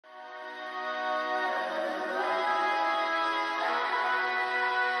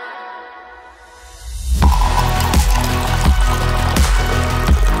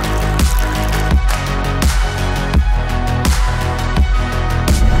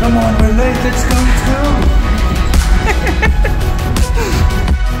Come on, we're late, let's go, let's go.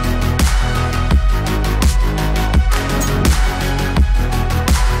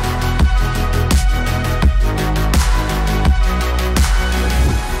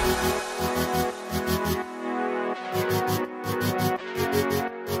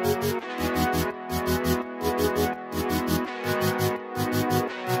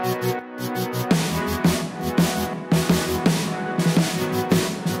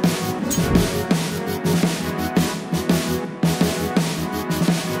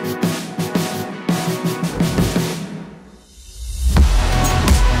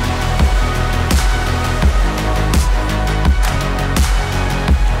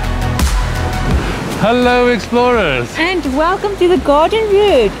 Hello explorers! And welcome to the garden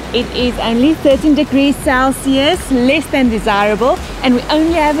route. It is only 13 degrees Celsius, less than desirable, and we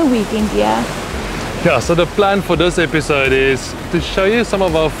only have a weekend here. Yeah, so the plan for this episode is to show you some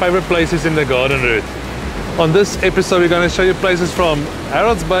of our favorite places in the garden route. On this episode we're going to show you places from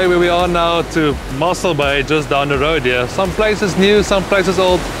Herolds Bay, where we are now, to Mossel Bay, just down the road here. Some places new, some places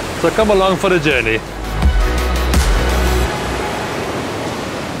old, so come along for the journey.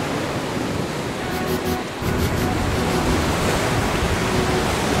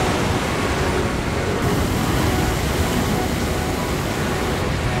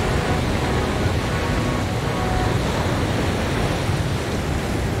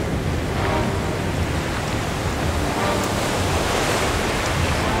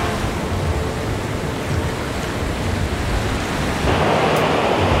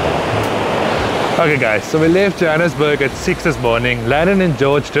 Okay guys, so we left Johannesburg at 6 this morning, landed in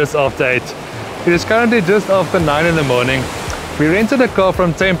George just after 8. It is currently just after 9 in the morning. We rented a car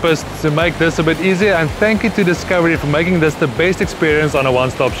from Tempest to make this a bit easier, and thank you to Discovery for making this the best experience on a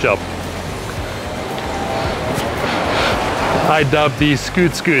one-stop shop. I dubbed the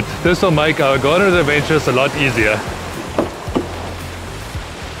Scoot Scoot. This will make our garden adventures a lot easier.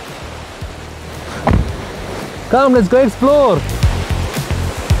 Come, let's go explore!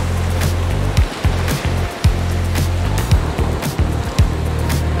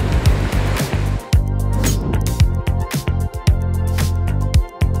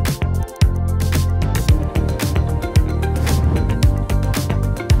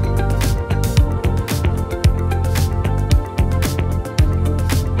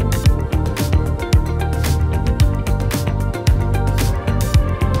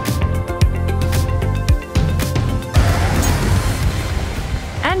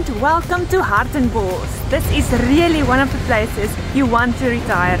 Welcome to Hartenbos. This is really one of the places you want to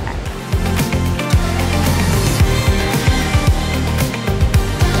retire at.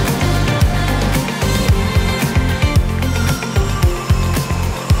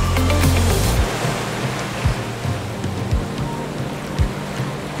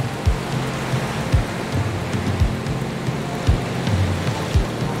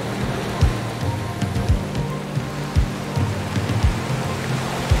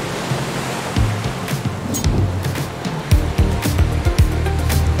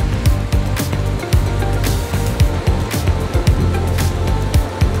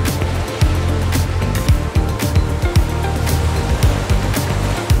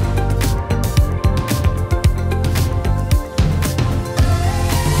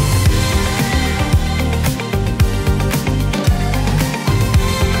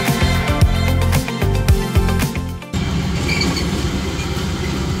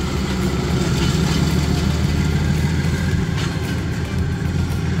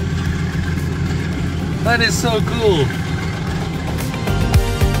 That is so cool!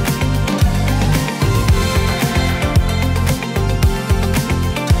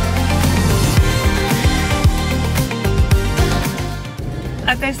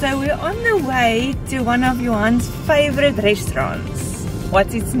 Okay, so we're on the way to one of Johan's favorite restaurants.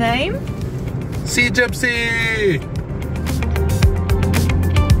 What's its name? Sea Gypsy!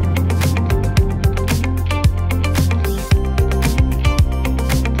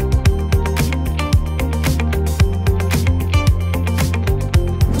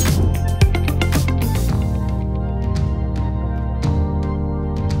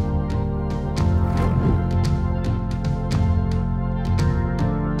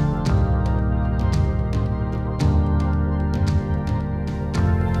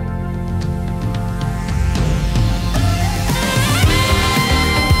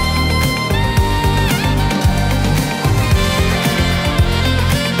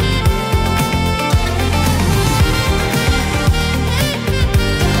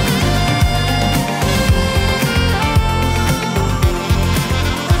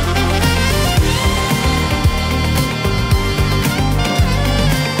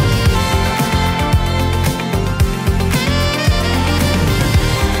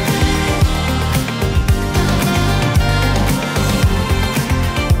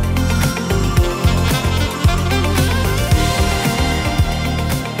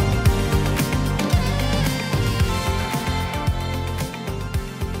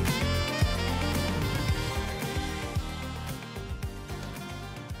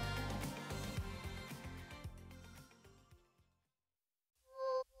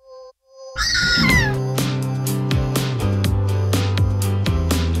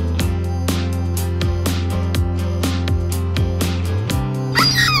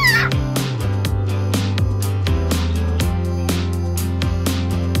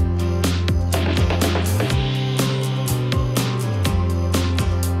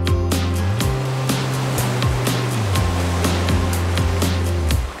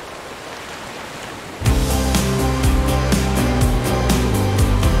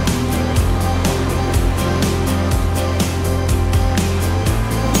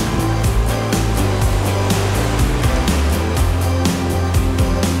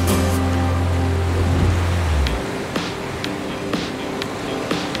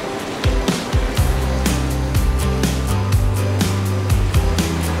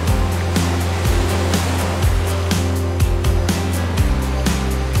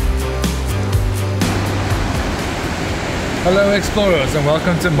 Hello explorers and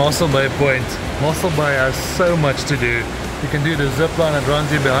welcome to Mossel Bay Point. Mossel Bay has so much to do. You can do the zip line that runs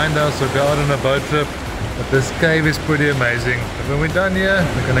here behind us or go out on a boat trip. But this cave is pretty amazing. But when we're done here,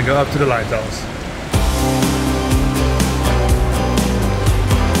 we're gonna go up to the lighthouse.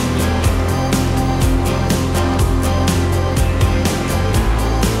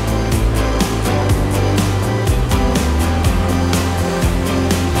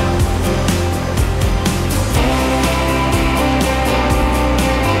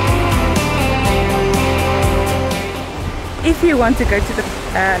 If you want to go to the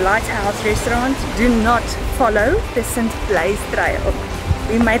lighthouse restaurant, do not follow the St. Blaise trail.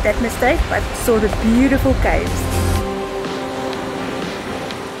 We made that mistake but saw the beautiful caves.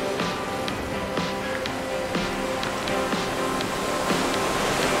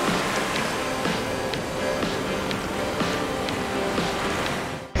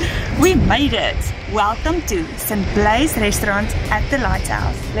 We made it! Welcome to St. Blaise restaurant at the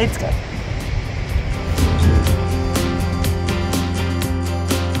lighthouse. Let's go.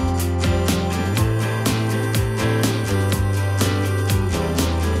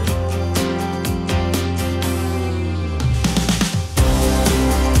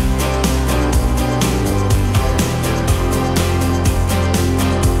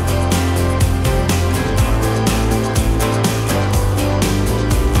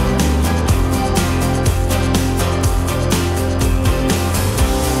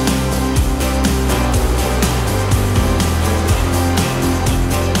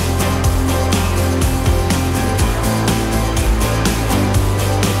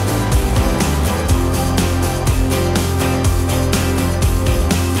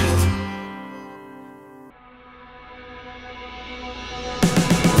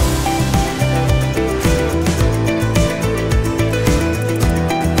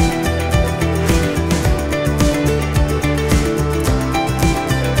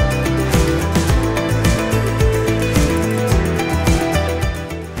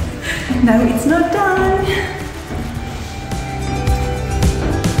 No, it's not done.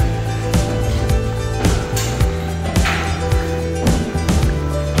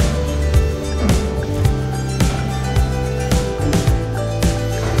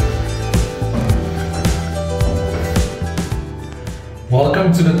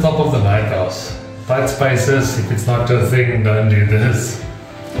 Welcome to the top of the lighthouse. Tight spaces, if it's not your thing, don't do this.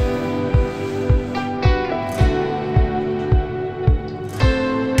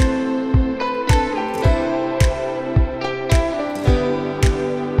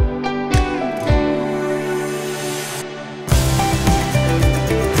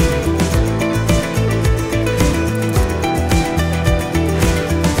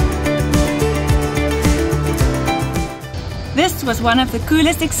 This was one of the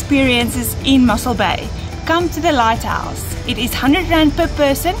coolest experiences in Mossel Bay. Come to the lighthouse. It is 100 Rand per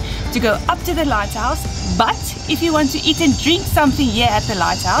person to go up to the lighthouse, but if you want to eat and drink something here at the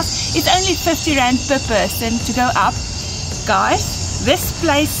lighthouse, it's only 50 Rand per person to go up. Guys, this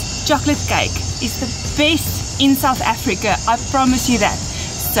place chocolate cake is the best in South Africa, I promise you that.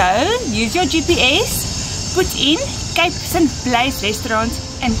 So use your GPS, put in Cape St. Blaise restaurant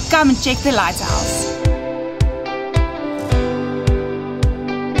and come and check the lighthouse.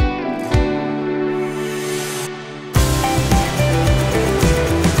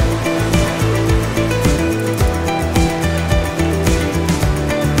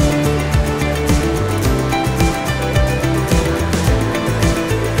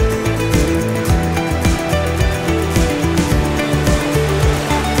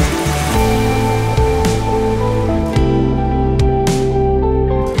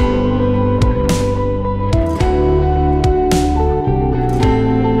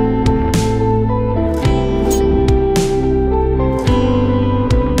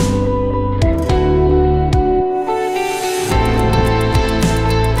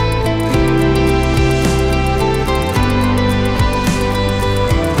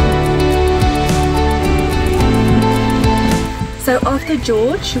 So after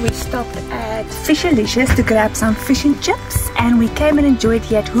George, we stopped at Fisherlicious to grab some fish and chips, and we came and enjoyed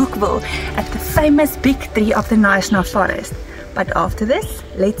here at Hoekville at the famous big tree of the Knysna forest. But after this,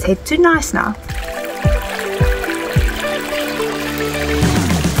 let's head to Knysna.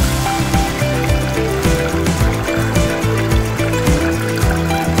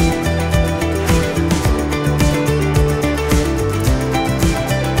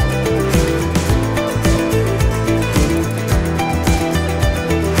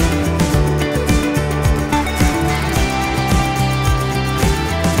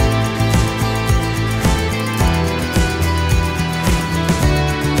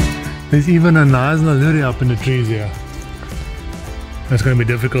 There's even a Knysna lily up in the trees here. It's going to be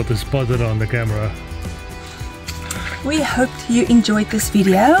difficult to spot it on the camera. We hoped you enjoyed this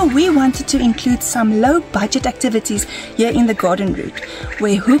video. We wanted to include some low budget activities here in the garden route,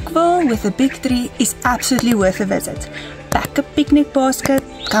 where Hookville with a big tree is absolutely worth a visit. Pack a picnic basket,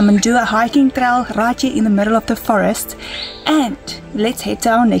 come and do a hiking trail right here in the middle of the forest, and let's head to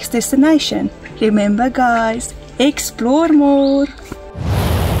our next destination. Remember guys, explore more!